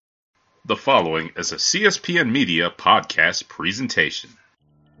The following is a CSPN Media podcast presentation.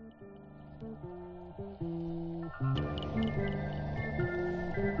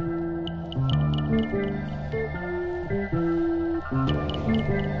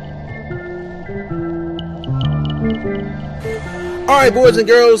 All right, boys and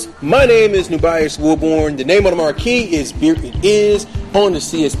girls, my name is Nubias Wilborn. The name of the marquee is Beer It Is on the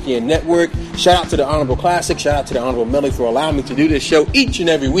CSPN Network. Shout out to the Honorable Classic. Shout out to the Honorable Melly for allowing me to do this show each and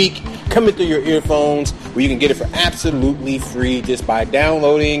every week, coming through your earphones, where you can get it for absolutely free just by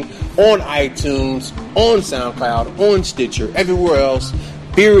downloading on iTunes, on SoundCloud, on Stitcher, everywhere else.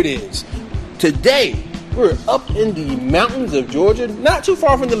 Beer It Is. Today, we're up in the mountains of Georgia, not too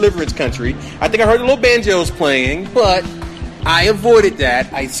far from Deliverance Country. I think I heard a little banjos playing, but I avoided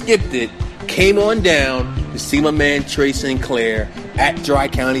that. I skipped it. Came on down to see my man Trey Sinclair at Dry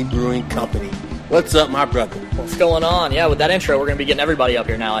County Brewing Company. What's up, my brother? What's going on? Yeah, with that intro, we're going to be getting everybody up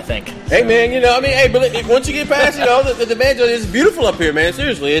here now, I think. Hey, man, but once you get past, the banjo is beautiful up here, man.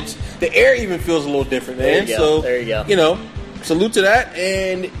 Seriously, the air even feels a little different, man. There you go. Salute to that.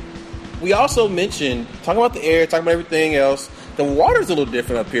 And we also mentioned, talking about the air, talking about everything else, the water's a little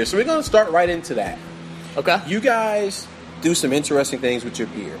different up here. So we're going to start right into that. Okay. You guys do some interesting things with your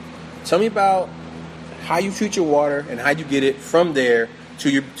beer. Tell me about how you treat your water and how you get it from there to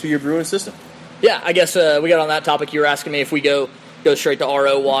your brewing system. Yeah, I guess we got on that topic. You were asking me if we go straight to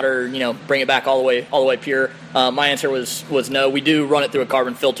RO water, bring it back all the way pure. My answer was no. We do run it through a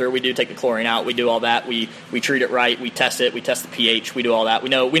carbon filter. We do take the chlorine out. We do all that. We treat it right. We test it. We test the pH. We do all that. We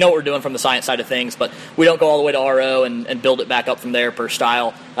know what we're doing from the science side of things, but we don't go all the way to RO and build it back up from there per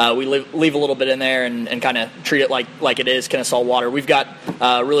style. We leave a little bit in there and kind of treat it like it is Kennesaw water. We've got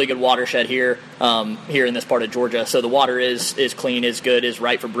a really good watershed here in this part of Georgia, so the water is clean, is good, is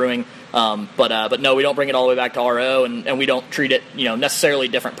right for brewing. But no, we don't bring it all the way back to RO, and we don't treat it necessarily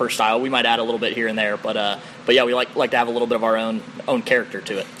different per style. We might add a little bit here and there, but yeah, we like to have a little bit of our own character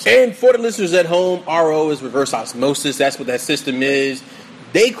to it. So. And for the listeners at home, RO is reverse osmosis. That's what that system is.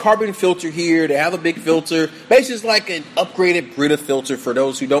 They carbon filter here. They have a big filter. Basically, it's like an upgraded Brita filter for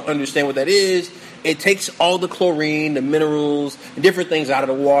those who don't understand what that is. It takes all the chlorine, the minerals, and different things out of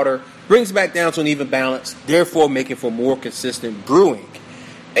the water, brings it back down to an even balance, therefore making for more consistent brewing.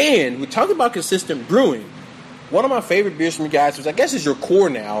 And we talked about consistent brewing. One of my favorite beers from you guys, which I guess is your core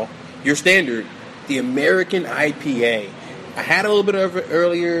now, your standard, the American IPA. I had a little bit of it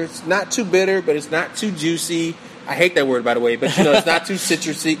earlier. It's not too bitter, but it's not too juicy. I hate that word, by the way, but it's not too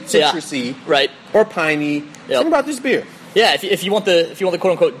citrusy, yeah, right, or piney. Yep. Tell me about this beer. Yeah, if you want the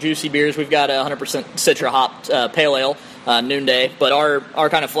quote unquote juicy beers, we've got a 100% Citra hopped pale ale, Noonday. But our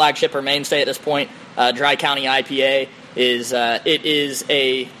kind of flagship or mainstay at this point, Dry County IPA is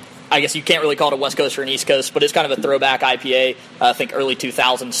I guess you can't really call it a West Coast or an East Coast, but it's kind of a throwback IPA. I think early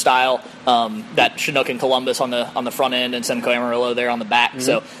 2000s style. That Chinook and Columbus on the front end and Simcoe Amarillo there on the back. Mm-hmm.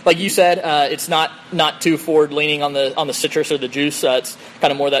 So, like you said, it's not too forward leaning on the citrus or the juice. It's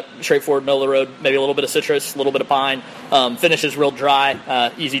kind of more that straightforward middle of the road. Maybe a little bit of citrus, a little bit of pine. Finishes real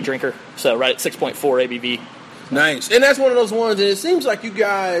dry, easy drinker. So right at 6.4 ABV. Nice, and that's one of those ones. And it seems like you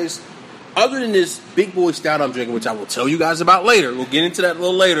guys, other than this big boy stout I'm drinking, which I will tell you guys about later. We'll get into that a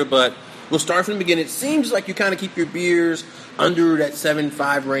little later, but we'll start from the beginning. It seems like you kind of keep your beers under that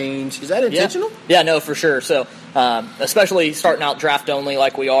 7.5 range. Is that intentional? Yeah, no, for sure. So, especially starting out draft only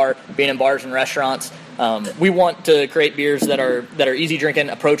like we are, being in bars and restaurants, we want to create beers that are easy drinking,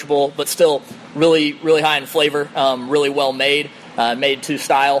 approachable, but still really, really high in flavor, really well made. Made to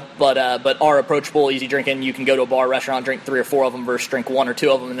style, but are approachable, easy drinking. You can go to a bar, restaurant, drink 3 or 4 of them versus drink 1 or 2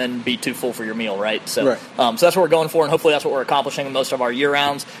 of them and then be too full for your meal, right? So, right. So that's what we're going for, and hopefully that's what we're accomplishing in most of our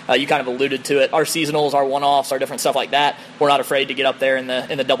year-rounds. You kind of alluded to it. Our seasonals, our one-offs, our different stuff like that, we're not afraid to get up there in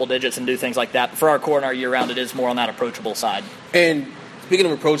the double digits and do things like that. But for our core and our year-round, it is more on that approachable side. And speaking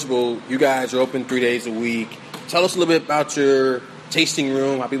of approachable, you guys are open 3 days a week. Tell us a little bit about your tasting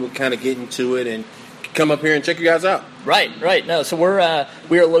room, how people kind of get into it and come up here and check you guys out. Right. No, so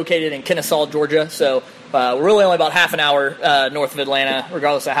we are located in Kennesaw, Georgia. So we're really only about half an hour north of Atlanta,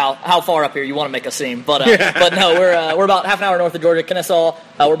 regardless of how far up here you want to make us seem. But no, we're about half an hour north of Georgia, Kennesaw.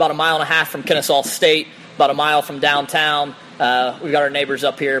 We're about 1.5 miles from Kennesaw State, about 1 mile from downtown. We've got our neighbors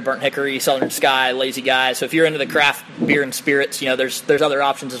up here, Burnt Hickory, Southern Sky, Lazy Guy. So if you're into the craft beer and spirits, there's other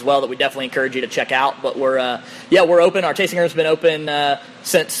options as well that we definitely encourage you to check out. But we're open. Our tasting room's been open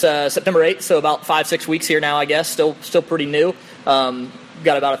since September 8th, so about 5-6 weeks here now, I guess. Still pretty new.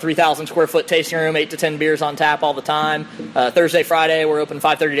 Got about a 3,000 square foot tasting room, 8 to 10 beers on tap all the time. Thursday, Friday, we're open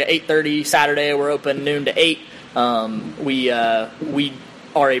 5:30 to 8:30. Saturday, we're open noon to 8. We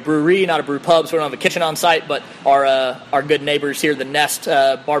are a brewery, not a brew pub, so we don't have a kitchen on site, but our good neighbors here, the Nest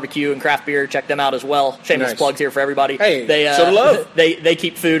Barbecue and Craft Beer, check them out as well. Shameless plugs here for everybody. Hey, they show the love. They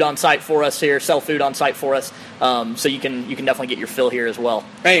keep food on site for us here, sell food on site for us, so you can definitely get your fill here as well.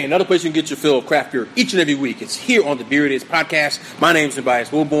 Hey, another place you can get your fill of craft beer each and every week. It's here on the Beer It Is podcast. My name's Tobias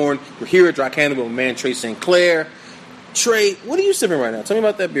Wilborn. We're here at Dry Cannibal with my man Trey St. Clair. Trey, what are you sipping right now? Tell me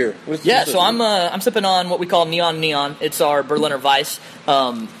about that beer. So I'm sipping on what we call Neon. It's our Berliner Weiss.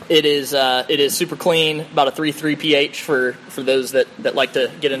 It is super clean, about a 3.3 pH for those that like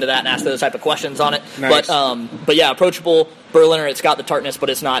to get into that and ask those type of questions on it. Nice. But yeah, approachable Berliner. It's got the tartness, but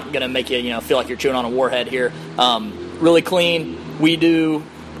it's not going to make you feel like you're chewing on a warhead here. Really clean.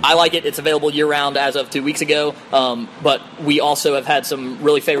 I like it. It's available year-round as of 2 weeks ago, but we also have had some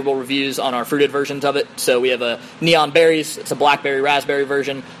really favorable reviews on our fruited versions of it. So we have a Neon Berries. It's a blackberry raspberry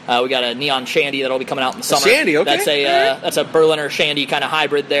version. We got a Neon Shandy that'll be coming out in the summer. Shandy, okay. That's a Berliner Shandy kind of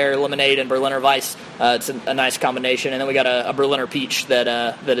hybrid there, lemonade and Berliner Weiss. It's a nice combination. And then we got a Berliner Peach that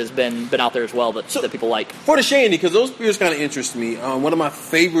has been out there as well that people like. For the Shandy, because those beers kind of interest me, one of my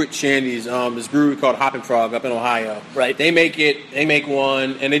favorite Shandies, this brewery called Hoppin' Frog up in Ohio. Right. They make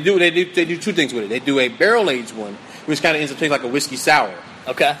one, and they do two things with it. They do a barrel-aged one, which kind of ends up tasting like a whiskey sour.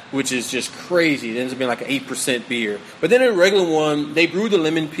 Okay. Which is just crazy. It ends up being like an 8% beer. But then a regular one, they brew the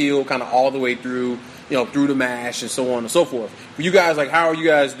lemon peel kind of all the way through, through the mash and so on and so forth. For you guys, how are you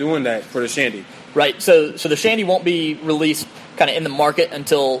guys doing that for the Shandy? Right. So the Shandy won't be released kind of in the market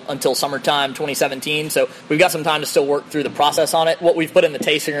until summertime 2017. So we've got some time to still work through the process on it. What we've put in the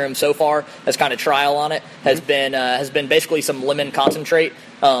tasting room so far as kind of trial on it has been basically some lemon concentrate.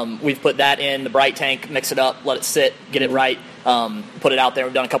 We've put that in the bright tank, mix it up, let it sit, get it right. Put it out there.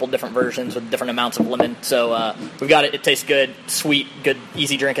 We've done a couple different versions with different amounts of lemon. So we've got it. It tastes good, sweet, good,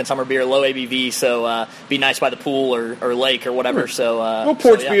 easy drinking summer beer, low ABV. So be nice by the pool or lake or whatever. So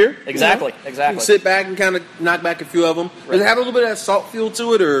porch beer. Exactly. You can sit back and kind of knock back a few of them. Right. Does it have a little bit of that salt feel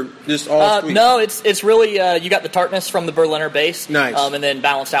to it, or just all sweet? No, it's really you got the tartness from the Berliner base, nice, and then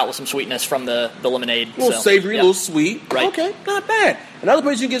balanced out with some sweetness from the lemonade. A little savory, a little sweet. Right. Okay, not bad. Another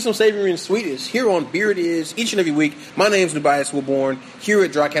place you can get some savory and sweet is here on Beer It Is, each and every week. My name's Tobias Wilborn, here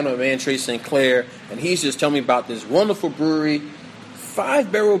at Dry Cannibal with my man Trey St. Clair, and he's just telling me about this wonderful brewery,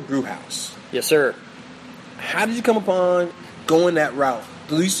 Five Barrel Brew House. Yes, sir. How did you come upon going that route,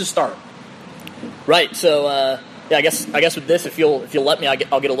 at least to start? Right, so I guess with this, if you'll let me, I'll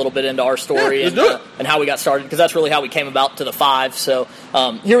get a little bit into our story and how we got started, because that's really how we came about to the five. So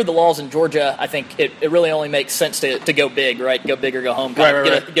here with the laws in Georgia, I think it really only makes sense to go big, right? Go big or go home.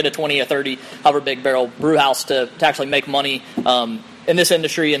 Get a 20 or 30, however big barrel brew house to actually make money. In this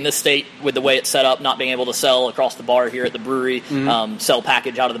industry, in this state, with the way it's set up, not being able to sell across the bar here at the brewery, sell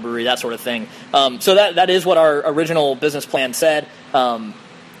package out of the brewery, that sort of thing. So that is what our original business plan said.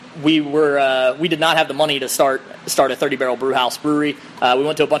 We did not have the money to start a 30-barrel brew house brewery. We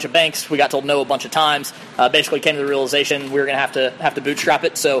went to a bunch of banks. We got told no a bunch of times. Basically came to the realization we were going to have to bootstrap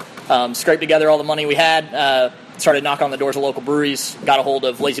it. So scraped together all the money we had. Started knocking on the doors of local breweries. Got a hold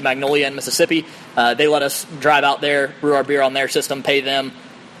of Lazy Magnolia in Mississippi. They let us drive out there, brew our beer on their system, pay them,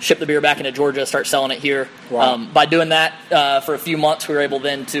 ship the beer back into Georgia, start selling it here. Wow. By doing that for a few months, we were able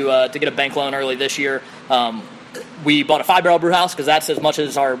then to get a bank loan early this year. We bought a 5-barrel brew house because that's as much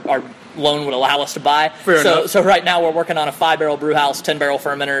as our loan would allow us to buy. Fair enough. So right now we're working on a 5-barrel brew house, 10-barrel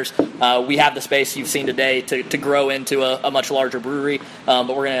fermenters. We have the space you've seen today to grow into a much larger brewery. But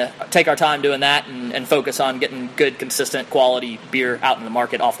we're going to take our time doing that and focus on getting good, consistent, quality beer out in the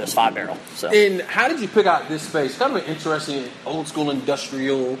market off this 5-barrel. So. And how did you pick out this space? Kind of an interesting old-school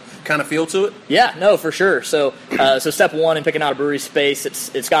industrial kind of feel to it. Yeah, no, for sure. So step one in picking out a brewery space,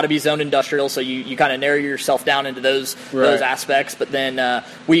 it's got to be zoned industrial, so you kind of narrow yourself down into those aspects. But then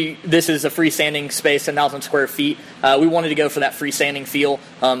this is a freestanding space, 10,000 square feet. We wanted to go for that freestanding feel,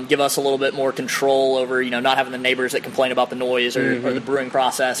 give us a little bit more control over not having the neighbors that complain about the noise or the brewing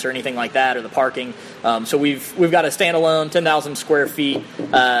process or anything like that, or the parking. So we've got a standalone 10,000 square feet.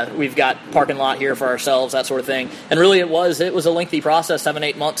 We've got parking lot here for ourselves, that sort of thing. And really it was a lengthy process,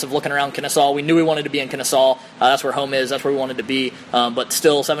 7-8 months of looking around Kennesaw. We knew we wanted to be in Kennesaw. That's where home is. That's where we wanted to be. But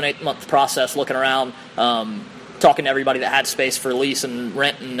still 7-8 month process looking around, talking to everybody that had space for lease and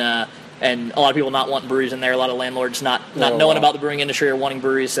rent, and a lot of people not wanting breweries in there, a lot of landlords not knowing about the brewing industry or wanting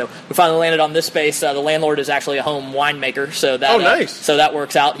breweries. So we finally landed on this space. The landlord is actually a home winemaker, so that nice. So that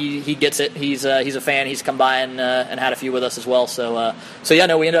works out. He gets it. He's a fan. He's come by and had a few with us as well. So yeah,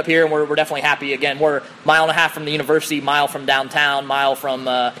 no, we ended up here, and we're definitely happy. Again, we're a mile and a half from the university, mile from downtown,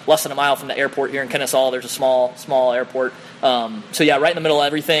 less than a mile from the airport here in Kennesaw. There's a small airport. So yeah, right in the middle of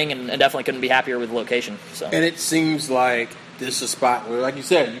everything, and definitely couldn't be happier with the location. So. And it seems like this is a spot where, like you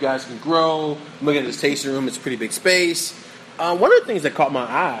said, you guys can grow. I'm looking at this tasting room. It's a pretty big space. One of the things that caught my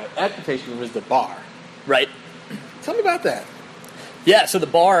eye at the tasting room is the bar. Right. Tell me about that. Yeah, so the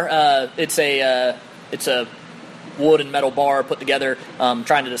bar, it's a wood and metal bar put together.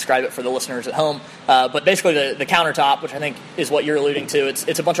 Trying to describe it for the listeners at home, but basically the countertop, which I think is what you're alluding to,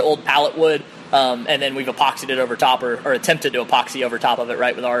 it's a bunch of old pallet wood, and then we've epoxied it over top, or attempted to epoxy over top of it,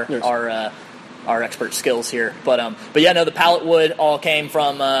 right, with our expert skills here. But yeah, no, the pallet wood all came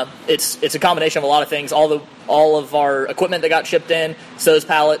from. It's a combination of a lot of things. All of our equipment that got shipped in, so those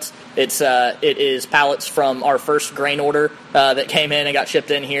pallets. It is pallets from our first grain order that came in and got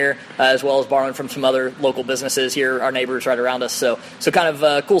shipped in here, as well as borrowing from some other local businesses here, our neighbors right around us. So kind of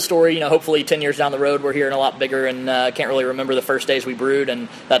a cool story. Hopefully 10 years down the road, we're hearing a lot bigger, and can't really remember the first days we brewed, and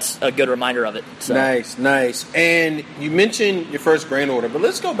that's a good reminder of it. So. Nice. And you mentioned your first grain order, but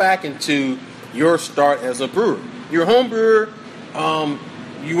let's go back into your start as a brewer. You're a home brewer.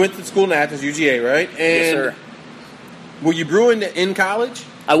 You went to school in Athens, UGA, right? And yes, sir. Were you brewing in college?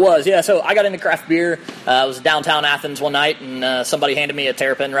 I was, yeah. So I got into craft beer. I was downtown Athens one night, and somebody handed me a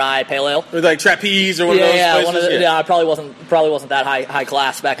Terrapin Rye Pale Ale. Or like Trapeze or one of those places? I probably wasn't that high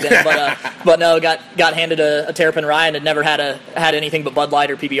class back then, but no, got handed a Terrapin Rye and had never had anything but Bud Light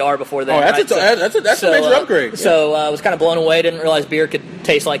or PBR before then. Oh, that's right? a major upgrade. So I was kind of blown away. Didn't realize beer could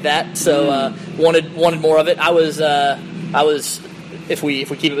taste like that. So wanted more of it. I was. If we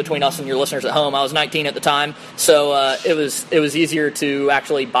keep it between us and your listeners at home, I was 19 at the time, so it was easier to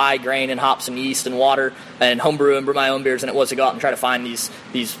actually buy grain and hops and yeast and water and homebrew and brew my own beers than it was to go out and try to find these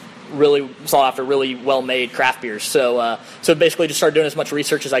really sought after, really well made craft beers. So basically, just started doing as much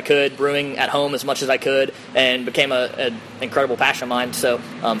research as I could, brewing at home as much as I could, and became an incredible passion of mine. So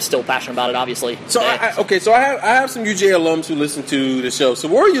I'm still passionate about it, obvioly. So I have some UGA alums who listen to the show. So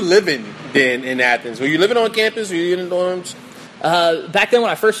where were you living then in Athens? Were you living on campus? Were you in dorms? Back then when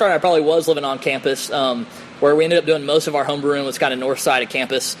I first started, I probably was living on campus. Where we ended up doing most of our home brewing was kind of north side of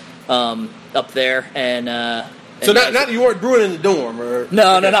campus, up there. So not you weren't brewing in the dorm, or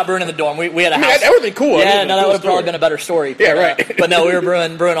no, not brewing in the dorm. We had a house. That would have been cool. Yeah, that would have probably been a better story. Yeah, right. But no, we were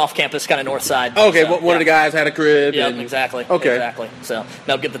brewing off campus, kind of north side. Okay, so, one of the guys had a crib. Yeah, exactly. Okay, exactly. So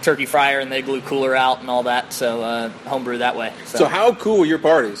now get the turkey fryer and the igloo cooler out and all that. So homebrew that way. So how cool were your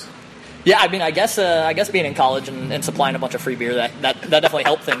parties? Yeah, I mean, I guess being in college and supplying a bunch of free beer that definitely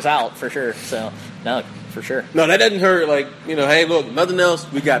helped things out for sure. So no, for sure. No, that doesn't hurt. Like, hey, look, nothing else,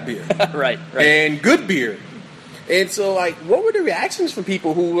 we got beer, right, and good beer. And so, like, what were the reactions from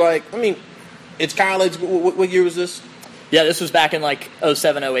people who, like, I mean, it's college. What year was this? Yeah, this was back in like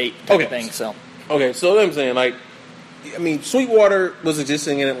 07, 08 type of thing. So I'm saying, like, I mean, Sweetwater was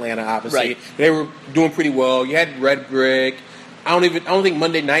existing in Atlanta. Obviously, right. They were doing pretty well. You had Red Brick. I don't think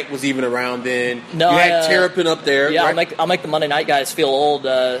Monday Night was even around then. No, you had Terrapin up there. Yeah, right? I'll make the Monday Night guys feel old,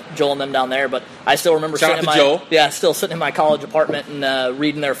 Joel and them down there. But I still remember still sitting in my college apartment and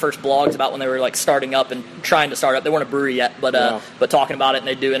reading their first blogs about when they were like starting up and trying to start up. They weren't a brewery yet, but talking about it, and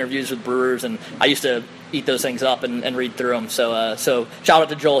they'd do interviews with brewers, and I used to eat those things up and read through them. So shout out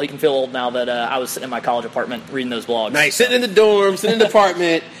to Joel. He can feel old now that I was sitting in my college apartment reading those blogs. Nice, sitting in the dorm, sitting in the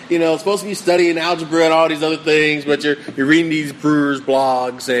apartment. Supposed to be studying algebra and all these other things, but you're reading these brewers'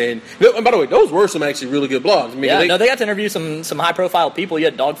 blogs. And by the way, those were some actually really good blogs. I mean, they got to interview some high profile people. You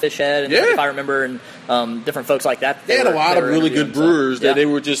had Dogfish Head, and if I remember, and different folks like that. They had a lot of really good brewers that they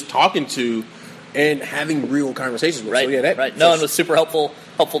were just talking to and having real conversations with. Right, so, right. No, and was super helpful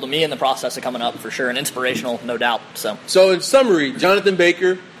to me in the process of coming up for sure, and inspirational, no doubt. So in summary, Jonathan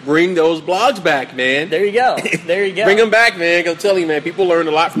Baker, bring those blogs back, man. There you go. Bring them back, man. I'm telling you, man, people learn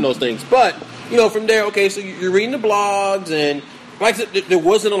a lot from those things. But from there, okay, so you're reading the blogs, and like I said, there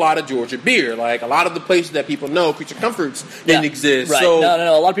wasn't a lot of Georgia beer. Like a lot of the places that people know, Creature Comforts didn't exist. Right. So,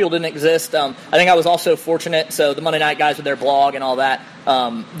 no, a lot of people didn't exist. I think I was also fortunate. So the Monday Night guys with their blog and all that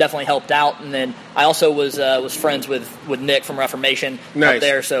definitely helped out. And then I also was friends with Nick from Reformation up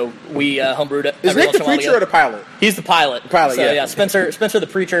there. So we homebrewed it. Is Nick the preacher or the pilot? He's the pilot. So, Spencer the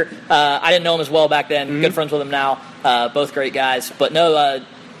preacher. I didn't know him as well back then. Mm-hmm. Good friends with him now. Both great guys. But no,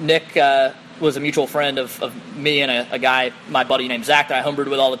 Nick was a mutual friend of me and a guy, my buddy named Zach, that I homebrewed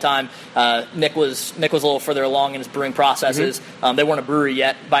with all the time. Nick was a little further along in his brewing processes. Mm-hmm. They weren't a brewery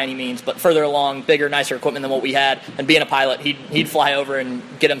yet by any means, but further along, bigger, nicer equipment than what we had. And being a pilot, he'd fly over and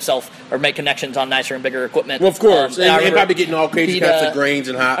get himself or make connections on nicer and bigger equipment. Well, of course, and probably getting all crazy types of grains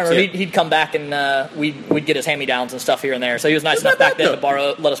and hops. He'd come back and we'd get his hand-me-downs and stuff here and there. So he was nice enough back then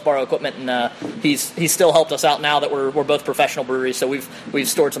to let us borrow equipment, and he's still helped us out now that we're both professional breweries. So we've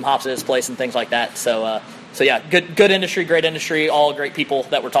stored some hops at his place and things like that. So yeah, good industry, great industry, all great people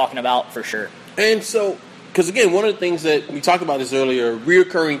that we're talking about for sure. And so because again, one of the things that we talked about this earlier, a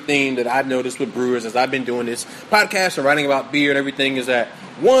reoccurring theme that I've noticed with brewers as I've been doing this podcast and writing about beer and everything is that,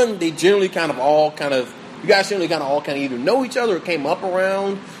 one, they generally you guys generally all either know each other or came up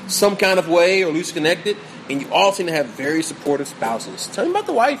around some kind of way or loosely connected, and you all seem to have very supportive spouses. Tell me about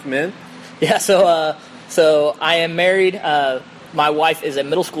the wife, man. Yeah, so I am married. My wife is a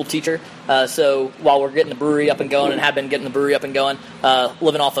middle school teacher, so while we're getting the brewery up and going and have been getting the brewery up and going,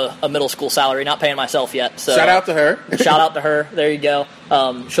 living off a middle school salary, not paying myself yet. So shout out to her. Shout out to her. There you go.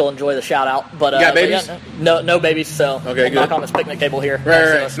 She'll enjoy the shout out. But, you got babies? No babies. So okay, good. Knock on this picnic table here.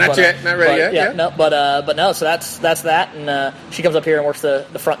 Right. Not yet. Not ready yet. Yeah. No. But no. So that's that. And she comes up here and works the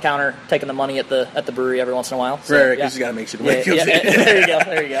front counter, taking the money at the brewery every once in a while. So, right. Because you got to make sure the money comes in.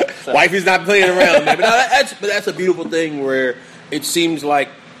 There you go. So. Wife is not playing around, man. But that's a beautiful thing where it seems like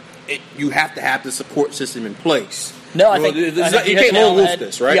you have to have the support system in place. No, I think you can't overlook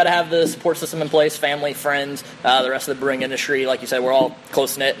this, right? You got to have the support system in place, family, friends, the rest of the brewing industry. Like you said, we're all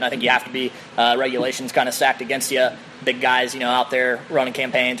close-knit, and I think you have to be. Regulations kind of stacked against you. Big guys, out there running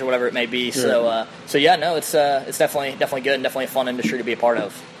campaigns or whatever it may be. Sure. So yeah, no, it's definitely good and definitely a fun industry to be a part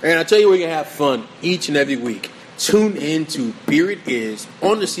of. And I tell you, we're going to have fun each and every week. Tune in to Beer It Is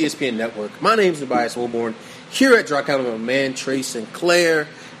on the CSPN Network. My name is Tobias Wilborn. Here at Dry County with my man, Trey Sinclair.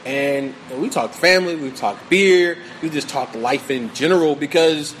 And we talk family, we talk beer, we just talk life in general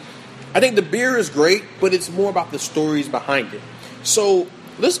because I think the beer is great, but it's more about the stories behind it. So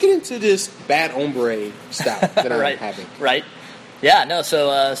let's get into this Bad Hombre stout that I'm having. Right. Yeah, no,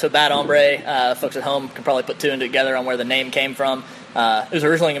 so Bad Hombre, folks at home can probably put two and two together on where the name came from. It was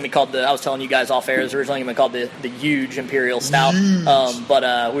originally going to be called I was telling you guys off air, it was originally going to be called the Huge Imperial Stout.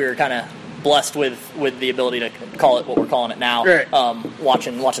 But we were kind of blessed with the ability to call it what we're calling it now. Right.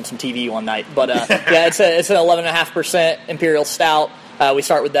 Watching some TV one night, but yeah, it's an 11.5% Imperial Stout. We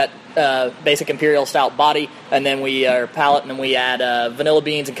start with that basic Imperial Stout body, and then our palate, and then we add vanilla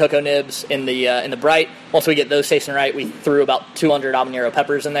beans and cocoa nibs in the bright. Once we get those tasting right, we threw about 200 habanero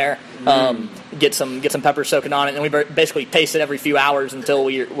peppers in there. Get some peppers soaking on it, and we basically taste it every few hours until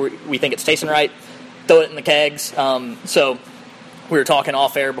we think it's tasting right. Throw it in the kegs. So. We were talking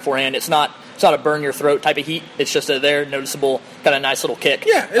off air beforehand. It's not a burn your throat type of heat. It's just a there noticeable kind of nice little kick.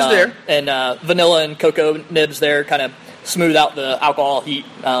 Yeah, it's there. And vanilla and cocoa nibs there kind of smooth out the alcohol heat.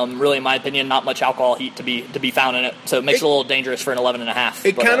 Really, in my opinion, not much alcohol heat to be found in it. So it makes it a little dangerous for an 11.5.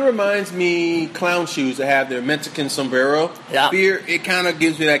 It kind of reminds me clown shoes that have their Mexican sombrero beer. It kind of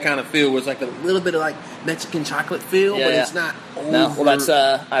gives me that kind of feel where it's like a little bit of like Mexican chocolate feel, but it's not over. No, well, that's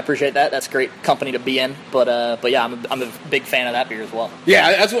I appreciate that. That's great company to be in. But yeah, I'm a big fan of that beer as well.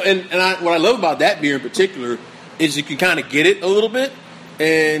 Yeah, that's what what I love about that beer in particular is you can kind of get it a little bit,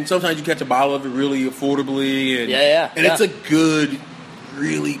 and sometimes you catch a bottle of it really affordably. And it's a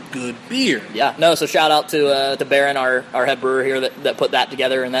really good beer. Yeah, no, so shout out to Barron, our head brewer here that put that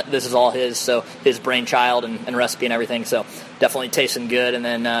together, and that this is all his brainchild and recipe and everything. So definitely tasting good, and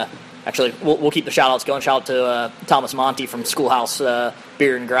then. Actually, we'll keep the shout-outs going. Shout out to Thomas Monty from Schoolhouse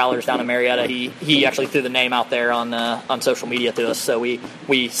Beer and Growlers down in Marietta. He actually threw the name out there on social media to us, so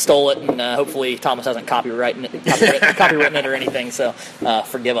we stole it, and hopefully Thomas hasn't copywritten it or anything, so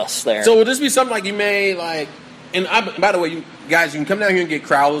forgive us there. So will this be something like you may, like... And by the way, you guys, you can come down here and get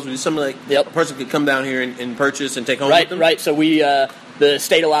Crowlers. Or something like a person could come down here and purchase and take home with them? Right, so we... the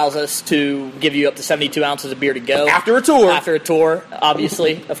state allows us to give you up to 72 ounces of beer to go. After a tour. After a tour,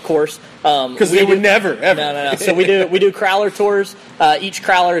 obviously, of course. Because we would never, ever. No. So we do crowler tours. Each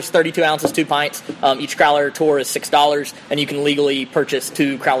crowler is 32 ounces, 2 pints. Each crowler tour is $6, and you can legally purchase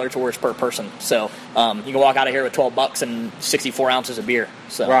 2 crowler tours per person. So you can walk out of here with $12 and 64 ounces of beer.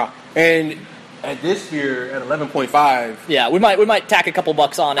 So. Wow. And... at this beer, at 11.5... yeah, we might tack a couple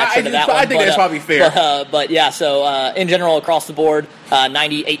bucks on extra to that one. I think that's probably fair. But yeah, so in general, across the board,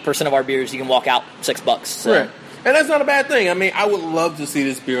 98% of our beers, you can walk out $6. So. Right. And that's not a bad thing. I mean, I would love to see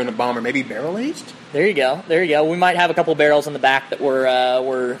this beer in a bomber, maybe barrel-aged? There you go. We might have a couple barrels in the back that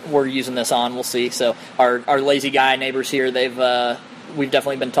we're using this on. We'll see. So our lazy guy neighbors here, we've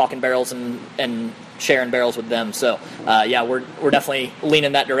definitely been talking barrels and sharing barrels with them. So, yeah, we're definitely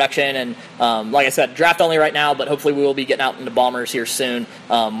leaning that direction. And like I said, draft only right now, but hopefully we will be getting out into bombers here soon.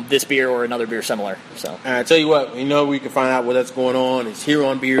 This beer or another beer similar. So, I tell you what, we can find out what's going on. It's here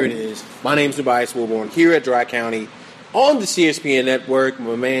on Beer It Is. My name's Tobias Wilborn here at Dry County on the CSPN Network.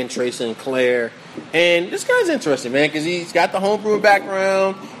 My man Trey Sinclair. And this guy's interesting, man, because he's got the homebrewing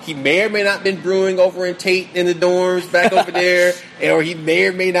background. He may or may not have been brewing over in Tate in the dorms back over there, or he may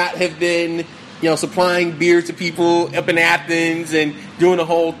or may not have been, supplying beer to people up in Athens and doing the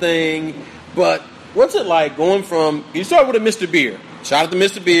whole thing. But what's it like going from, you start with a Mr. Beer, Shout out to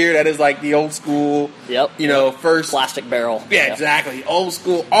Mr. Beer. That is like the old school. Yep. First plastic barrel. Yeah, Yep. exactly. Old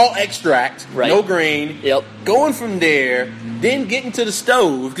school, all extract, Right. no grain. Yep. Going from there, then getting to the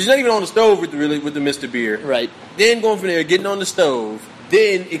stove because you're not even on the stove with the Mr. Beer. Right. Then going from there, getting on the stove,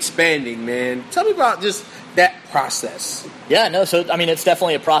 then expanding. Man, tell me about just that process. Yeah, no, so, I mean, it's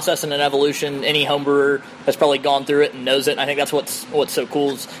definitely a process and an evolution. Any home brewer has probably gone through it and knows it. And I think that's what's so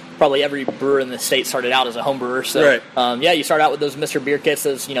cool is probably every brewer in the state started out as a home brewer. So, right. You start out with those Mr. Beer kits,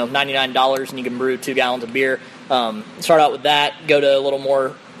 those, $99, and you can brew 2 gallons of beer. Start out with that, go to a little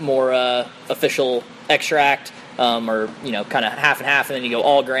more official extract, or, kind of half and half, and then you go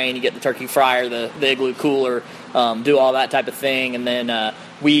all grain, you get the turkey fryer, the Igloo cooler, do all that type of thing. And then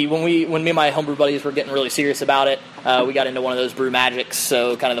when me and my homebrew buddies were getting really serious about it, we got into one of those Brew Magics,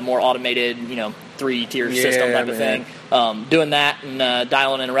 so kind of the more automated, 3-tier system type of thing. Doing that and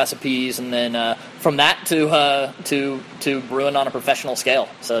dialing in recipes, and then from that to brewing on a professional scale.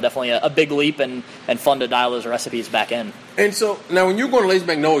 So definitely a big leap and fun to dial those recipes back in. And so now, when you were going to Lazy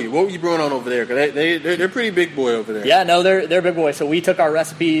Magnolia, what were you brewing on over there? Because they're pretty big boy over there. Yeah, no, they're big boys. So we took our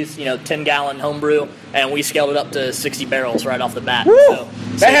recipes, 10-gallon homebrew, and we scaled it up to 60 barrels right off the bat. Woo! So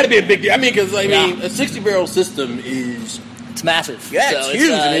That had to be a big deal. I mean, because a 60-barrel system is. It's massive. Yeah, so it's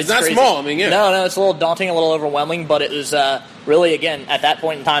huge. It's not crazy. small. I mean, yeah. No, it's a little daunting, a little overwhelming, but it was really, again, at that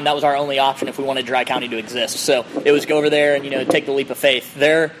point in time, that was our only option if we wanted Dry County to exist. So it was go over there and, take the leap of faith.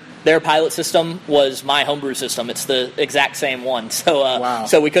 Their pilot system was my homebrew system. It's the exact same one. So wow.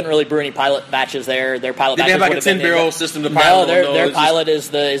 So we couldn't really brew any pilot batches there. Their pilot Did batches they have like a 10-barrel system to pilot? No, their pilot is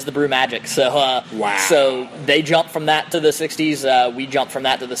the Brew Magic. So wow. So they jumped from that to the 60s. We jumped from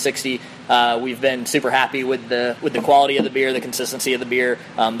that to the 60. We've been super happy with the quality of the beer, the consistency of the beer.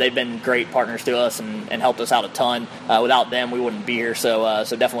 They've been great partners to us and helped us out a ton. Without them, we wouldn't be here. So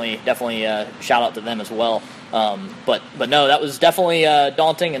definitely shout out to them as well. But no, that was definitely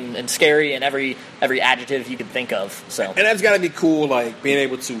daunting and scary and every adjective you could think of. So, and that's got to be cool, like being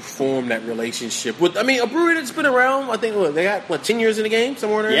able to form that relationship with. I mean, a brewery that's been around. I think they got 10 years in the game,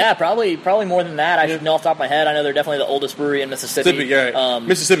 somewhere there. Yeah, probably more than that. I should know off the top of my head. I know they're definitely the oldest brewery in Mississippi.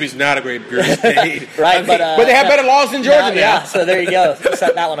 Mississippi's not a great beer state, right? But they have better laws than Georgia now. Yeah, so there you go.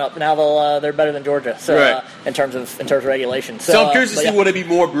 Set that one up. Now they're better than Georgia. So right. In terms of regulation. So I'm curious to see will there be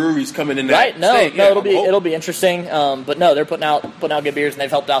more breweries coming in that right? No, state. No, it'll be interesting. But no, they're putting out good beers, and they've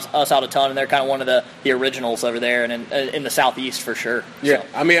helped us out a ton, and they're kind of one of the originals over there and in the southeast for sure. Yeah, so.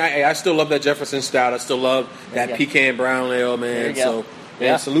 I mean, I still love that Jefferson Stout. I still love that pecan brown ale, man. So,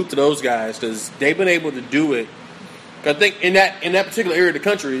 salute to those guys because they've been able to do it. I think in that particular area of the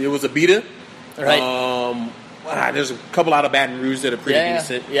country, it was a beta. Right. There's a couple out of Baton Rouge that are pretty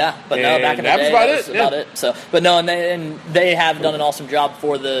decent. Yeah, but no, back in the day, that was about it. So, but no, and they have done an awesome job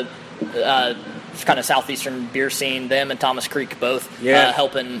for the kind of southeastern beer scene. Them and Thomas Creek both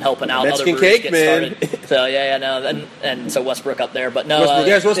helping out Mexican other breweries cake, get man. started. So and so Westbrook up there, but no,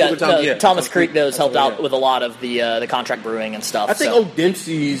 Thomas Creek has helped out with a lot of the contract brewing and stuff. I think Old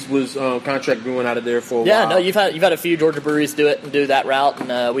Dempsey's was contract brewing out of there for a while. Yeah, no, you've had a few Georgia breweries do that route,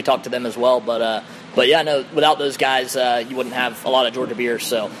 and we talked to them as well, But yeah, no, without those guys, you wouldn't have a lot of Georgia beers.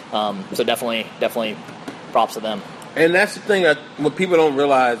 So definitely props to them. And that's the thing. What people don't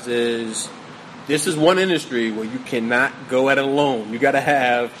realize is this is one industry where you cannot go at it alone. You got to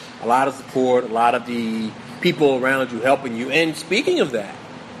have a lot of support, a lot of the people around you helping you. And speaking of that,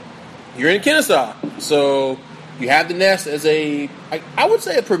 you're in Kennesaw, so you have the Nest as I would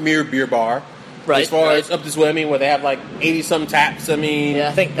say a premier beer bar. Right, as far as up this way, I mean, where they have like 80-some taps. I mean,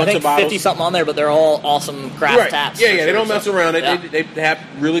 I think 50-something on there, but they're all awesome craft taps. Yeah, they don't mess around. They have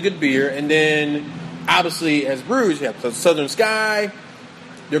really good beer. And then, obviously, as brews, you have Southern Sky.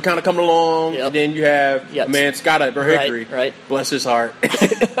 They're kind of coming along. Yep. And then you have man Scott at Burr Hickory. Right. Bless his heart.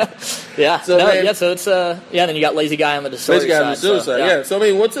 Yeah. So it's then you got Lazy Guy on the distillery side. Yeah. So, I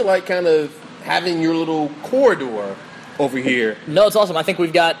mean, what's it like kind of having your little corridor over here? No, it's awesome. I think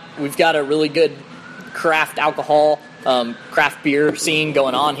we've got a really good craft alcohol, craft beer scene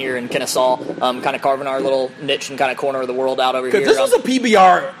going on here in Kennesaw. Kind of carving our little niche and kind of corner of the world out over here. Because this was a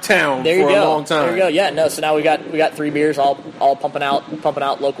PBR town for a long time. There you go. Yeah, no. So now we got 3 beers all pumping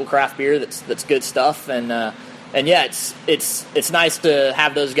out local craft beer. That's good stuff. And yeah, it's nice to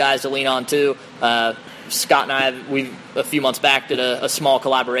have those guys to lean on too. Scott and I, we a few months back did a small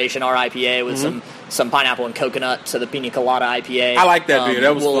collaboration, our IPA, with some pineapple and coconut, so the Pina Colada IPA. I like that beer.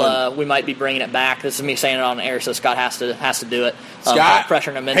 That was fun. We might be bringing it back. This is me saying it on air, so Scott has to do it. Scott,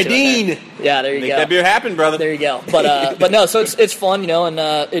 pressuring him into Dean. it. Yeah, there you Make go. that beer happen, brother. There you go. But no, so it's fun, and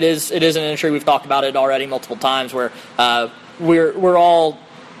it is an industry we've talked about it already multiple times where we're all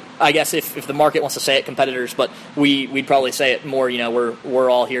I guess if the market wants to say it, competitors, but we'd probably say it more. We're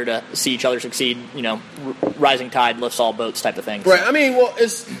all here to see each other succeed. Rising tide lifts all boats type of thing. Right. I mean, well,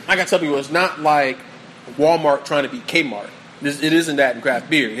 it's I gotta tell people, it's not like Walmart trying to be Kmart. It isn't that in craft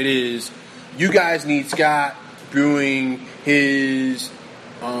beer. It is you guys need Scott brewing his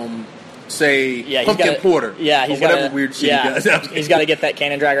pumpkin porter. Yeah, he's whatever gotta, weird shit he does. He's got to get that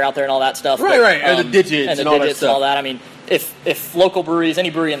cannon dragger out there and all that stuff. Right. And the digits and all that stuff. And all that. I mean, if local breweries, any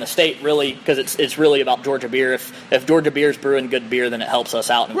brewery in the state, really, because it's really about Georgia beer. If Georgia beer's brewing good beer, then it helps us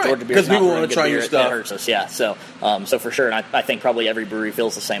out. And if Georgia beer's not people brewing want to good try beer, your stuff. It hurts us. Yeah. So for sure, and I think probably every brewery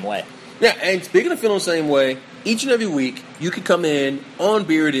feels the same way. Yeah, and speaking of feeling the same way, each and every week you can come in on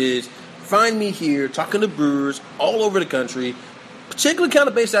Beer It Is, find me here talking to brewers all over the country, particularly kind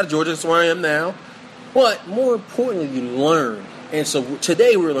of based out of Georgia. That's where I am now. But more importantly, you learn. And so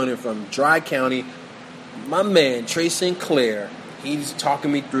today we're learning from Dry County. My man, Trey Sinclair, he's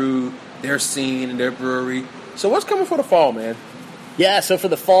talking me through their scene and their brewery. So what's coming for the fall, man? Yeah, so for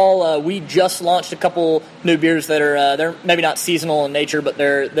the fall, we just launched a couple new beers that are they're maybe not seasonal in nature, but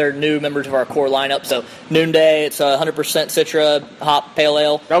they're new members of our core lineup. So Noonday, it's 100% Citra hop pale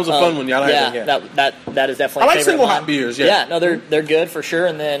ale. That was a fun one. Yeah, that is definitely. I like single hop beers. Yeah, no, they're good for sure.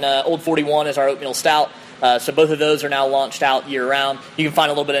 And then Old 41 is our oatmeal stout. So both of those are now launched out year round. You can find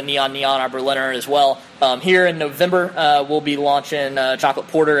a little bit of Neon, our Berliner as well. Here in November, we'll be launching Chocolate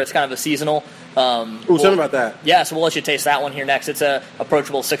Porter. It's kind of a seasonal. Tell me about that. Yeah, so we'll let you taste that one here next. It's a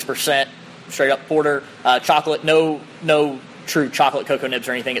approachable 6% straight up porter. Chocolate, no true chocolate cocoa nibs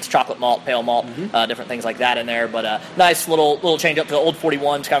or anything. It's chocolate malt, pale malt, different things like that in there. But nice little change up to the Old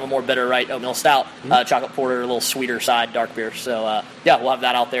 41. It's kind of a more bitter, right? Oatmeal stout. Chocolate porter, a little sweeter side, dark beer. So we'll have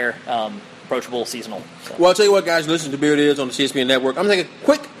that out there. Approachable, seasonal. So. Well, I'll tell you what, guys, listen to Beer It Is on the CSPN Network. I'm going to take a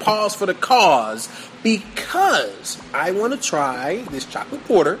quick pause for the cause because I want to try this chocolate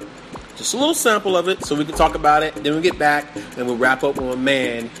porter. Just a little sample of it so we can talk about it. Then we'll get back and we'll wrap up with my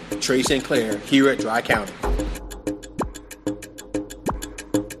man, Trey Sinclair, here at Dry County.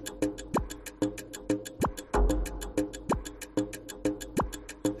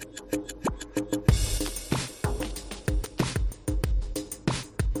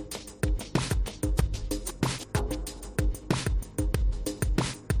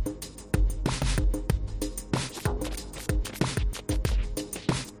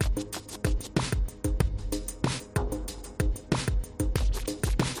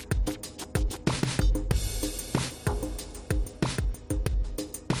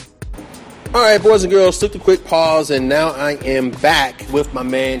 All right, boys and girls, took a quick pause, and now I am back with my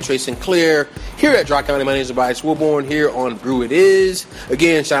man, Trey Sinclair, here at Dry County. My name is Tobias Wilborn, here on Brew It Is.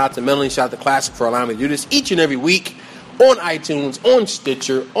 Again, shout out to Melanie, shout out to Classic for allowing me to do this each and every week on iTunes, on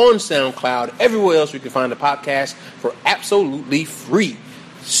Stitcher, on SoundCloud, everywhere else you can find the podcast for absolutely free.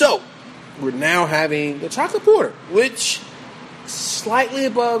 So, we're now having the chocolate porter, which slightly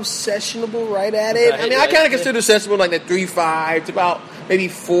above sessionable, right at it. I mean, I kind of consider sessionable like that 3.5 to about maybe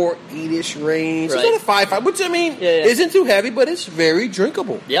 4.8-ish range. Right. It's not a 5.5, which I mean isn't too heavy, but it's very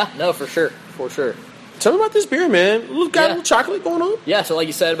drinkable. Yeah, no, for sure. Tell me about this beer, man. Got a little chocolate going on? Yeah, so like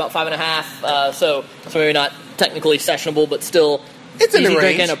you said, about 5.5. So maybe not technically sessionable, but still it's easy in the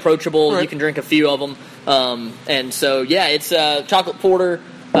range. Drinking, approachable. Right. You can drink a few of them. And so, it's chocolate porter,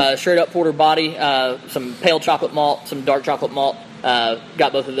 straight up porter body, some pale chocolate malt, some dark chocolate malt.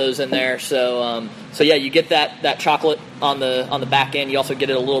 Got both of those in there. So you get that chocolate on the back end. You also get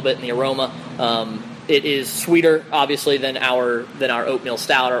it a little bit in the aroma. It is sweeter, obviously, than our oatmeal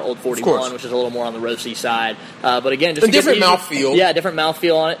stout, our Old 41, which is a little more on the roasty side. But again, just a different mouthfeel. Yeah, different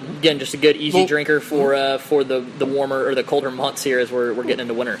mouthfeel on it. Again, just a good, easy drinker for the warmer or the colder months here as we're getting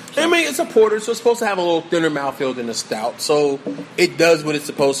into winter. So. I mean, it's a porter, so it's supposed to have a little thinner mouthfeel than the stout. So it does what it's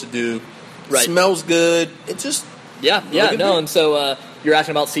supposed to do. Right. Smells good. It just and so you're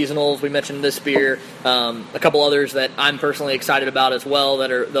asking about seasonals. We mentioned this beer, a couple others that I'm personally excited about as well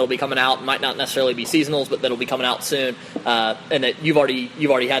that'll be coming out. Might not necessarily be seasonals, but that'll be coming out soon, and that you've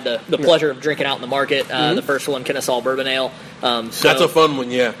already had the pleasure of drinking out in the market. The first one, Kennesaw Bourbon Ale. That's a fun one,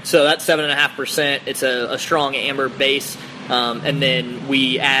 yeah. So that's 7.5%. It's a strong amber base. And then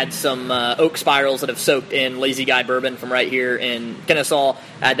we add some oak spirals that have soaked in Lazy Guy bourbon from right here in Kennesaw.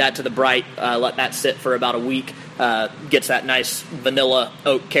 Add that to the bright, let that sit for about a week. Gets that nice vanilla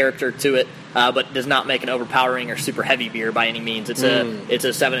oak character to it, but does not make an overpowering or super heavy beer by any means. It's a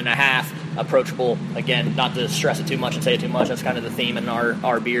 7.5, approachable. Again, not to stress it too much and say it too much. That's kind of the theme in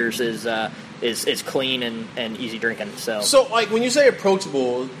our beers is clean and easy drinking. So like when you say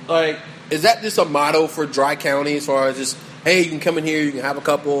approachable, like is that just a motto for Dry County as far as just, hey, you can come in here, you can have a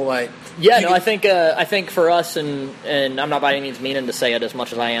couple, like Yeah, no, I think for us, and I'm not by any means meaning to say it as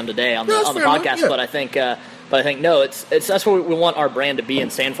much as I am today on the podcast, yeah. but I think no, it's that's what we want our brand to be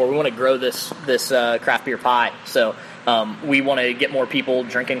and stand for. We want to grow this craft beer pie. So we want to get more people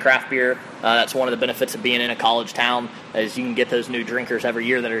drinking craft beer. That's one of the benefits of being in a college town, is you can get those new drinkers every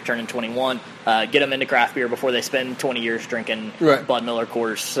year that are turning 21. Get them into craft beer before they spend 20 years drinking Bud Miller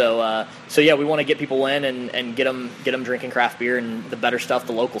Coors. So yeah, we want to get people in and get them drinking craft beer and the better stuff,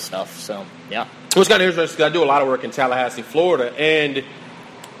 the local stuff. So yeah. What's kind of interesting, I do a lot of work in Tallahassee, Florida, and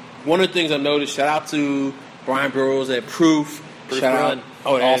one of the things I noticed, shout out to Brian Burrows at Proof. Shout out.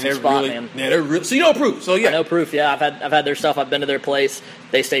 Oh, awesome spot, man. Yeah, they're really. So you know Proof. So yeah, I know Proof. Yeah, I've had their stuff. I've been to their place.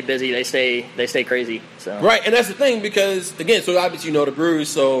 They stay busy. They stay crazy. So right, and that's the thing, because again, so obviously you know the breweries.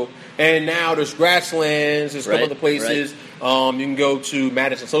 So and now there's Grasslands. There's a couple other places. Right. You can go to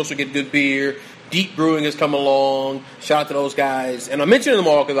Madison Social, get good beer. Deep Brewing has come along. Shout out to those guys, and I'm mentioning them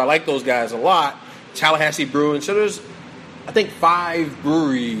all because I like those guys a lot. Tallahassee Brewing. So there's, I think, 5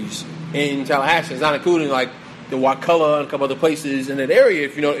 breweries in Tallahassee. It's not including like the Wakulla and a couple other places in that area,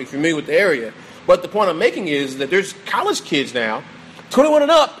 if you're familiar with the area. But the point I'm making is that there's college kids now, 21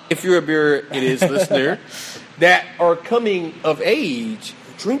 and up, if you're a Beer It Is listener, that are coming of age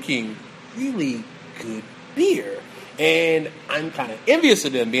drinking really good beer. And I'm kind of envious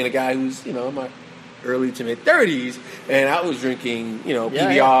of them, being a guy who's, in my early to mid-30s, and I was drinking,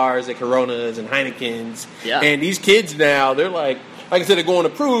 PBRs and Coronas and Heinekens. Yeah. And these kids now, they're like I said, they're going to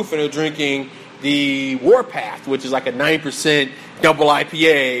Proof, and they're drinking the Warpath, which is like a 9% double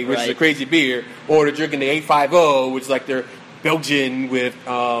IPA, which is a crazy beer, or they're drinking the 850, which is like their Belgian with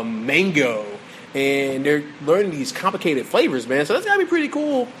mango, and they're learning these complicated flavors, man. So that's gotta be pretty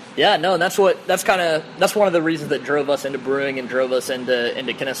cool. Yeah, no, and that's one of the reasons that drove us into brewing and drove us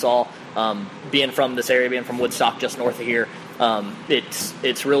into Kennesaw, being from this area, being from Woodstock, just north of here.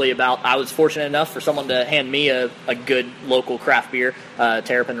 It's really about, I was fortunate enough for someone to hand me a good local craft beer,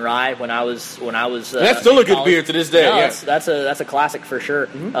 Terrapin Rye, when I was that's still a good beer to this day. No, yeah. that's a classic for sure.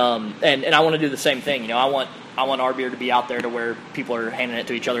 Mm-hmm. And I want to do the same thing. I want our beer to be out there to where people are handing it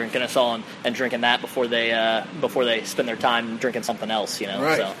to each other in Kennesaw and drinking that before they spend their time drinking something else.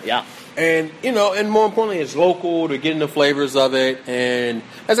 Right. So yeah. And and more importantly, it's local. They're getting the flavors of it, and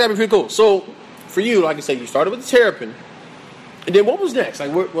that's gotta be pretty cool. So for you, like I said, you started with the Terrapin. And then what was next?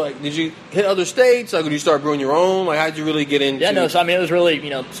 Like, did you hit other states? Like, did you start brewing your own? Like, how did you really get into? Yeah, no. So it was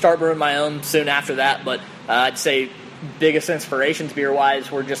really start brewing my own soon after that. But I'd say biggest inspirations beer wise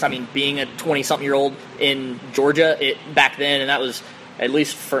were just being a 20-something-year-old in Georgia back then, and that was, at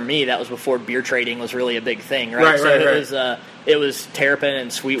least for me, that was before beer trading was really a big thing, right? It was Terrapin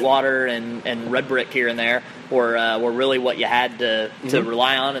and Sweetwater and Red Brick here and there were really what you had to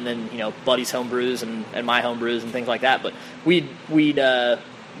rely on, and then Buddy's home brews and my home brews and things like that. But we'd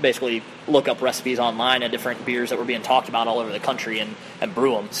basically look up recipes online of different beers that were being talked about all over the country and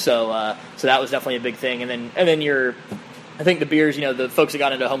brew them. So that was definitely a big thing. And then I think the beers, the folks that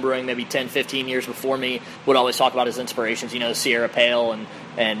got into homebrewing maybe 10, 15 years before me would always talk about as inspirations, Sierra Pale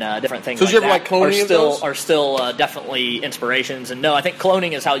and different things like that. Cloning are still definitely inspirations. And no, I think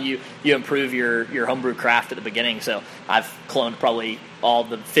cloning is how you improve your homebrew craft at the beginning. So I've cloned probably all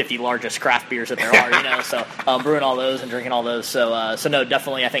the 50 largest craft beers that there are, so brewing all those and drinking all those. So no,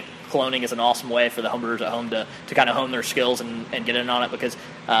 definitely I think cloning is an awesome way for the homebrewers at home to kind of hone their skills and get in on it, because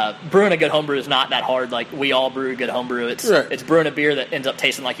brewing a good homebrew is not that hard. Like, we all brew good homebrew. It's brewing a beer that ends up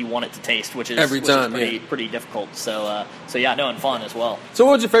tasting like you want it to taste, which is pretty difficult. So yeah, no, and fun as well. So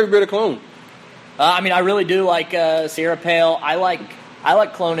what's your favorite beer to clone? I really do like Sierra Pale. I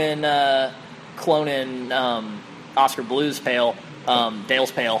like cloning Oscar Blues Pale.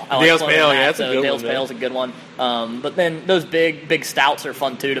 Dale's Pale. Dale's Pale, that's a good one. Dale's Pale's a good one. But then those big stouts are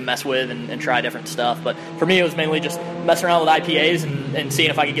fun too to mess with and try different stuff. But for me, it was mainly just messing around with IPAs and seeing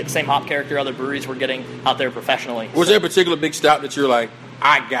if I could get the same hop character other breweries were getting out there professionally. Was there a particular big stout that you're like,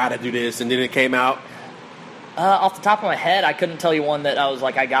 I gotta do this, and then it came out? Off the top of my head, I couldn't tell you one that I was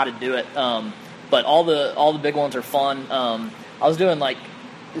like, I gotta do it. But all the big ones are fun. I was doing like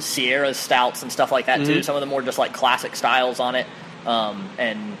Sierra stouts and stuff like that too. Some of the more just like classic styles on it.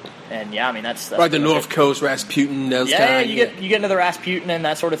 And yeah, that's like the North Coast Rasputin. Those kind. You get into the Rasputin and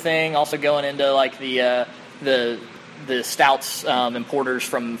that sort of thing. Also going into like the stouts importers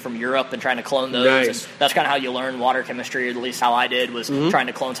from Europe and trying to clone those. Nice. And that's kind of how you learn water chemistry, or at least how I did, was trying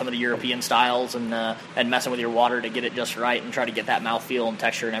to clone some of the European styles and messing with your water to get it just right and try to get that mouthfeel and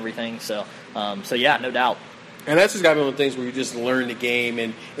texture and everything. So yeah, no doubt. And that's just got to be one of the things where you just learn the game,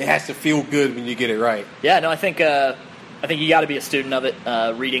 and it has to feel good when you get it right. Yeah, no, I think you got to be a student of it,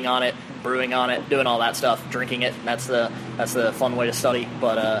 reading on it, brewing on it, doing all that stuff, drinking it. That's the fun way to study.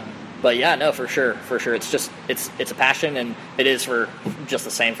 But yeah, no, for sure. It's just it's a passion, and it is for just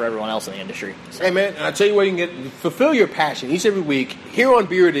the same for everyone else in the industry. So. Hey man, I tell you what, you can fulfill your passion each every week here on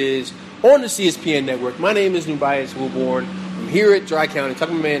Beer It Is on the CSPN network. My name is Nubias Wilborn. I'm here at Dry County,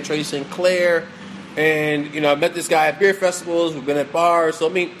 talking to my man Trey Sinclair, and I met this guy at beer festivals. We've been at bars, so I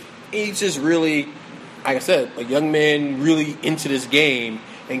mean, he's just really, like I said, a young man really into this game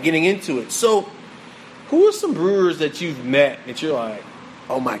and getting into it. So, who are some brewers that you've met that you're like,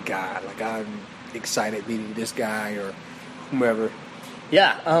 oh my God, like I'm excited meeting this guy or whomever?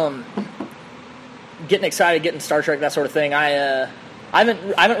 Yeah, getting excited, getting Star Trek, that sort of thing. I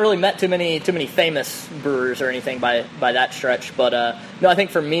haven't really met too many famous brewers or anything by that stretch. But no, I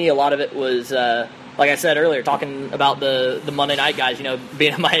think for me a lot of it was like I said earlier, talking about the Monday night guys.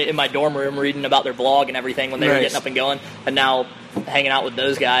 Being in my dorm room, reading about their blog and everything when they were getting up and going, and now hanging out with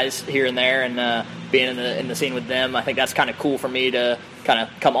those guys here and there and being in the scene with them. I think that's kind of cool for me to kind of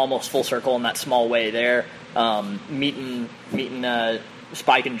come almost full circle in that small way there. Meeting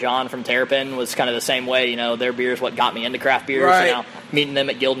Spike and John from Terrapin was kind of the same way. Their beer is what got me into craft beer. Right. So now meeting them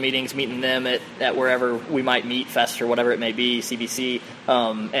at guild meetings, meeting them at wherever we might meet, fest or whatever it may be, CBC,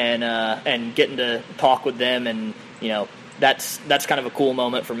 and getting to talk with them, and that's kind of a cool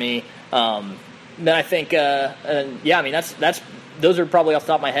moment for me. Then I think, that's those are probably off the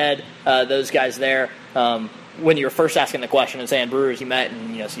top of my head. Those guys there. When you were first asking the question and saying brewers you met,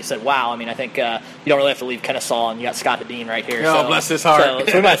 and you said, wow. I mean, I think you don't really have to leave Kennesaw, and you got Scott Hedin right here. Oh, bless his heart.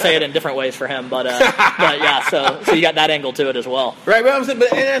 So we might say it in different ways for him, but yeah. So you got that angle to it as well. Right, but I'm saying,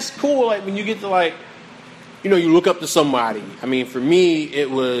 and that's cool. Like when you get to you look up to somebody. I mean, for me, it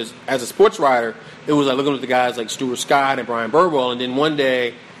was as a sports writer, it was like looking at the guys like Stuart Scott and Brian Burwell, and then one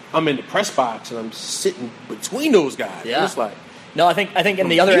day I'm in the press box and I'm sitting between those guys. Yeah. And it's like, no, I think and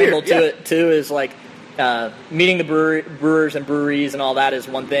the other angle to it too is like. Meeting the brewers and breweries and all that is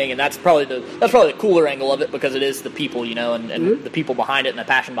one thing, and that's probably the cooler angle of it because it is the people, and the people behind it and the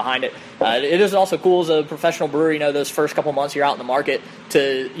passion behind it. It is also cool as a professional brewer, those first couple months you're out in the market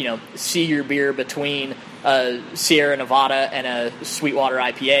to see your beer between Sierra Nevada and a Sweetwater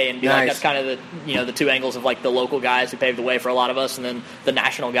IPA and be like, that's kind of the two angles of like the local guys who paved the way for a lot of us, and then the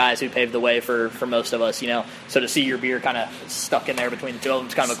national guys who paved the way for most of us. So to see your beer kind of stuck in there between the two of them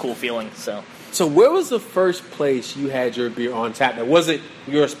is kind of a cool feeling. So where was the first place you had your beer on tap? Now, was it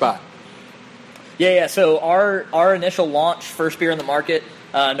your spot? Yeah. So our initial launch, first beer in the market,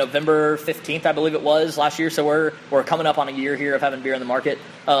 November 15th, I believe it was, last year. So we're coming up on a year here of having beer in the market.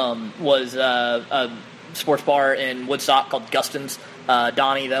 Was a sports bar in Woodstock called Gustin's.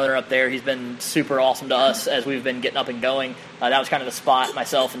 Donnie, the owner up there, he's been super awesome to us as we've been getting up and going. That was kind of the spot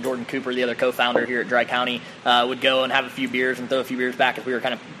myself and Jordan Cooper, the other co-founder here at Dry County, would go and have a few beers and throw a few beers back as we were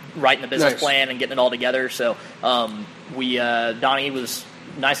kind of writing the business plan and getting it all together. So Donnie was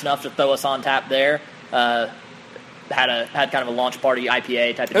nice enough to throw us on tap there. Had kind of a launch party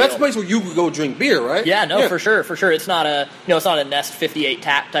IPA type of deal. That's a place where you could go drink beer, right? Yeah, for sure. It's not a it's not a Nest 58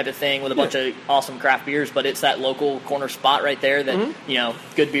 tap type of thing with a bunch of awesome craft beers, but it's that local corner spot right there that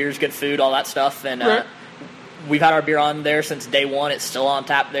good beers, good food, all that stuff, and we've had our beer on there since day one. It's still on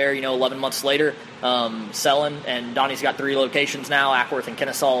tap there, 11 months later, selling. And Donnie's got 3 locations now, Ackworth and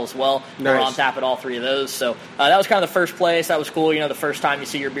Kennesaw as well. Nice. We're on tap at all 3 of those. So that was kind of the first place. That was cool. The first time you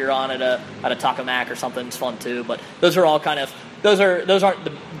see your beer on at a Taco Mac or something is fun too. But those are all kind of those aren't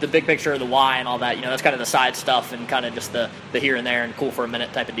the big picture of the why and all that. That's kind of the side stuff and kind of just the here and there and cool for a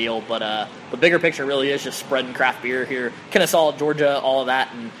minute type of deal. But the bigger picture really is just spreading craft beer here, Kennesaw, Georgia, all of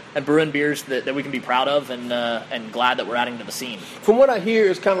that, and brewing beers that we can be proud of and glad that we're adding to the scene. From what I hear,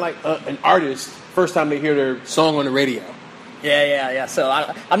 it's kind of like an artist first time they hear their song on the radio. Yeah. So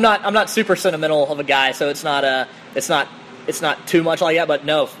I'm not super sentimental of a guy, so it's not too much like that. But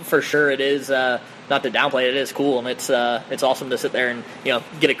no, for sure it is. Not to downplay it, it is cool, and it's awesome to sit there and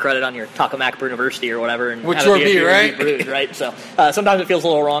get a credit on your Taco Mac Brewniversity or whatever, and with your beer, right? Brewed, right? So sometimes it feels a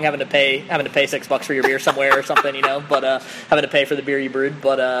little wrong having to pay $6 for your beer somewhere or something, but having to pay for the beer you brewed.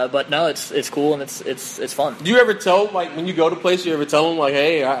 But no, it's cool and it's fun. Do you ever tell, like, when you go to places, you ever tell them like,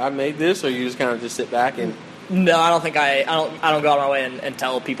 hey, I made this, or you just kind of just sit back and? No, I don't think I don't go out of my way and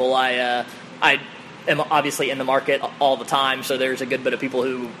tell people I am obviously in the market all the time, so there's a good bit of people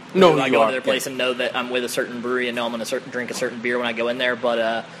who I go into their place and know that I'm with a certain brewery and know I'm going to drink a certain beer when I go in there.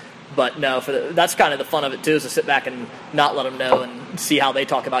 But no, that's kind of the fun of it too, is to sit back and not let them know and see how they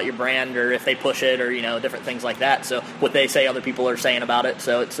talk about your brand or if they push it or different things like that. So what they say other people are saying about it.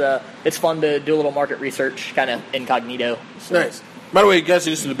 So it's fun to do a little market research, kind of incognito. So. Nice. By the way, guys,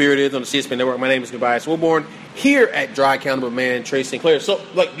 this is the Beer It Is on the CSPN Network. My name is Nubias Wilborn here at Dry County with man Trey Sinclair. So,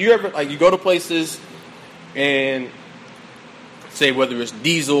 like, do you ever you go to places and say whether it's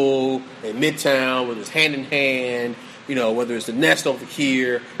Diesel in Midtown, whether it's Hand in Hand, whether it's the Nest over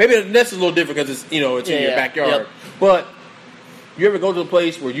here. Maybe the Nest is a little different because it's in your backyard. Yep. But you ever go to a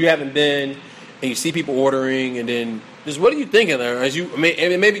place where you haven't been and you see people ordering, and then just what are you thinking there?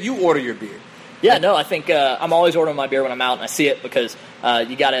 Maybe you order your beer. Yeah, no, I think I'm always ordering my beer when I'm out and I see it because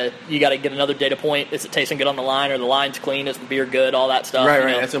you gotta get another data point. Is it tasting good on the line? Are the lines clean? Is the beer good? All that stuff.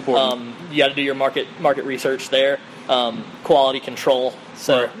 Right, that's important. You got to do your market research there. Quality control.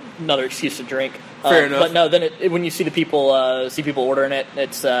 So another excuse to drink. Fair enough. But no, then when you see the people ordering it,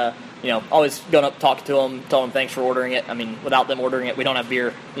 it's always going up, talking to them, telling them thanks for ordering it. I mean, without them ordering it, we don't have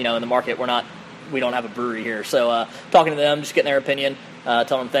beer. In the market, we don't have a brewery here. So talking to them, just getting their opinion. Telling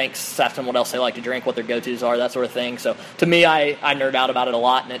them thanks, asking them what else they like to drink, what their go-tos are, that sort of thing. So to me, I nerd out about it a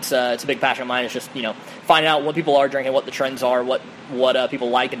lot, and it's a big passion of mine. It's just finding out what people are drinking, what the trends are, what people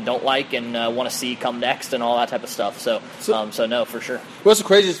like and don't like, and want to see come next, and all that type of stuff. So no, for sure. What's the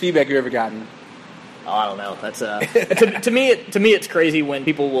craziest feedback you've ever gotten? Oh, I don't know. That's to me, it's crazy when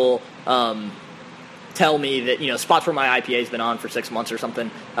people will tell me that spots where my IPA's been on for 6 months or something,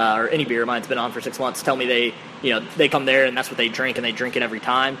 or any beer of mine's been on for 6 months. Tell me they come there and that's what they drink and they drink it every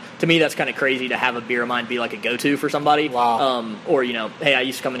time. To me, that's kind of crazy to have a beer of mine be like a go-to for somebody. Wow. Or hey, I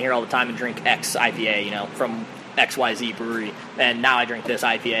used to come in here all the time and drink X IPA, from XYZ brewery, and now I drink this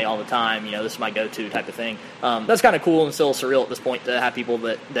IPA all the time. This is my go-to type of thing. That's kind of cool and still surreal at this point to have people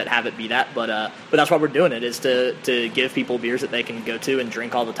that have it be that. But that's why we're doing it, is to give people beers that they can go to and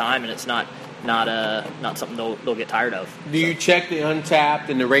drink all the time, and it's not something they'll get tired of. Do you check the Untapped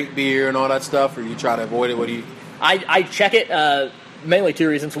and the rate beer and all that stuff, or you try to avoid it? What do you? I check it. Mainly two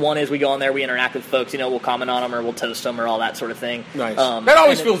reasons. One is we go on there, we interact with folks. We'll comment on them or we'll toast them or all that sort of thing. Nice. That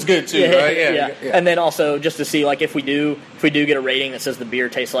always feels good too, right? Yeah. And then also just to see, like, if we do get a rating that says the beer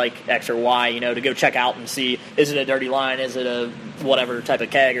tastes like X or Y, to go check out and see, is it a dirty line, is it a whatever type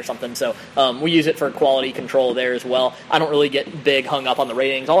of keg or something. So we use it for quality control there as well. I don't really get big hung up on the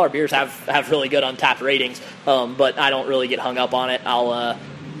ratings. All our beers have really good Untapped ratings, but I don't really get hung up on it. I'll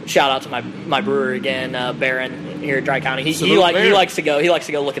shout out to my brewer again, Barron here at Dry County. He likes to go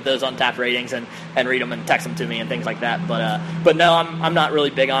look at those Untapped ratings and read them and text them to me and things like that. But no, I'm not really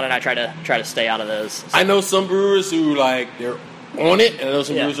big on it. I try to stay out of those. So. I know some brewers who they're on it, and I know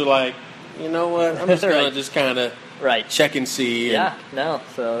some brewers who are like, you know what, I'm just gonna just kind of check and see.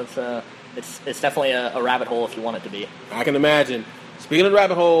 So it's definitely a rabbit hole if you want it to be. I can imagine. Speaking of the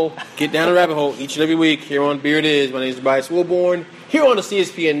rabbit hole, get down the rabbit hole each and every week here on Beer It Is. My name is Tobias Wilborn, here on the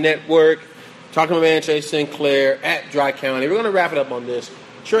CSPN Network, talking to my man Trey Sinclair at Dry County. We're going to wrap it up on this.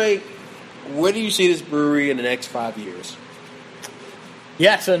 Trey, where do you see this brewery in the next 5 years?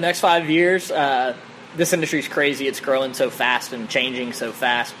 Yeah, so the next 5 years, this industry's crazy. It's growing so fast and changing so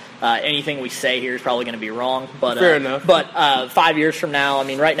fast. Anything we say here is probably going to be wrong. But fair enough. But 5 years from now,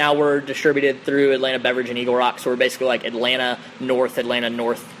 right now we're distributed through Atlanta Beverage and Eagle Rock, so we're basically like Atlanta North, Atlanta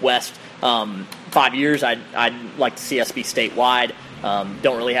Northwest. 5 years, I'd like to see us be statewide.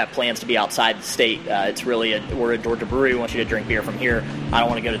 Don't really have plans to be outside the state. It's really we're a Georgia brewery. We want you to drink beer from here. I don't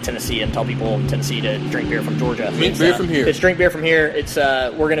want to go to Tennessee and tell people in Tennessee to drink beer from Georgia. Drink beer from here. It's drink beer from here. It's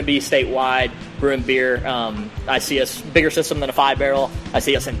we're going to be statewide brewing beer. I see us bigger system than a 5-barrel. I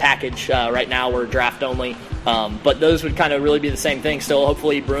see us in package. Right now we're draft only, but those would kind of really be the same thing. Still,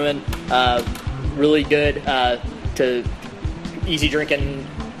 hopefully brewing really good to easy drinking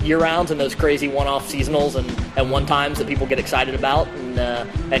year-rounds and those crazy one-off seasonals and one-times that people get excited about,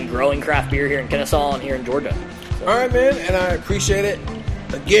 and growing craft beer here in Kennesaw and here in Georgia. So. All right, man, and I appreciate it.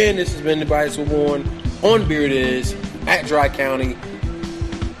 Again, this has been Tobias Wilborn on Beer It Is at Dry County.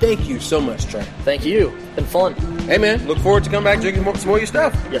 Thank you so much, Trey. Thank you. It's been fun. Hey, man, look forward to coming back drinking some more of your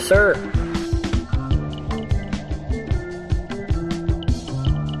stuff. Yes, sir.